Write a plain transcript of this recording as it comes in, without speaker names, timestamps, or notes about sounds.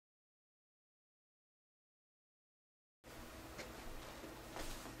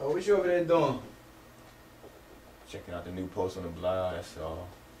Oh, what you over there doing? Checking out the new post on the blog, that's all.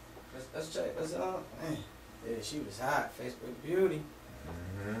 Let's check. Man. Yeah, she was hot. Facebook beauty.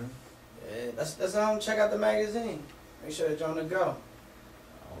 Yeah, let's check out the magazine. Make sure it's on the go.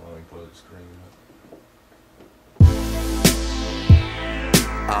 I don't know, let me pull the screen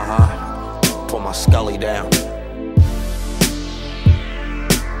up. Put my Scully down.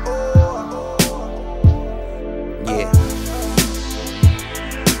 Yeah.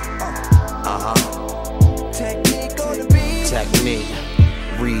 Technique,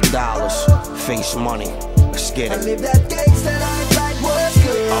 read dollars, face money, let's get it. I live that gangsta life like what's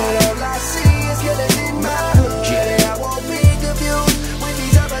good. All I see is killers in my hood. Yeah. I won't be confused with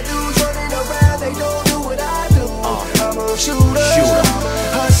these other dudes running around. They don't do what I do. I'm a shooter,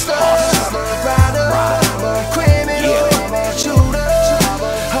 hustler, I'm a rider, I'm a criminal, I'm a shooter,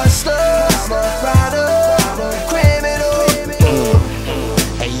 hustler, I'm a rider, I'm a criminal.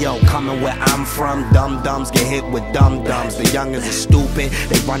 Hey yo, coming where I'm from, dum-dums get hit with dum-dums. The youngins are stupid,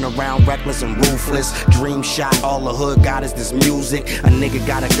 they run around reckless and ruthless. Dream shot, all the hood got is this music. A nigga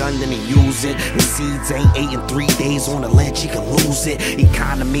got a gun, then he use it. The seeds ain't 8 in 3 days on the ledge, he can lose it.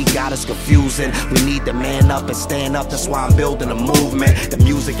 Economy got us confusing. We need to man up and stand up, that's why I'm building a movement. The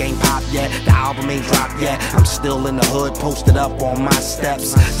music ain't pop yet, the album ain't dropped yet. I'm still in the hood, posted up on my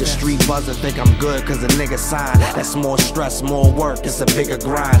steps. The street buzzers think I'm good cause a nigga signed. That's more stress, more work, it's a bigger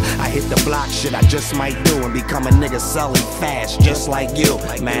grind. I hit the block, shit I just might do and become a nigga selling fast, just like you.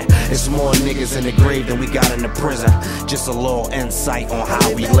 Man, it's more niggas in the grave than we got in the prison. Just a little insight on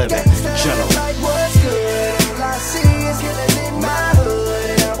how we living. General. What's good? All I see is killers in my hood.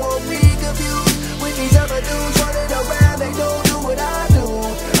 And I won't be confused with these other dudes running around. They don't do what I do.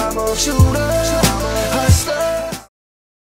 I'm a shooter,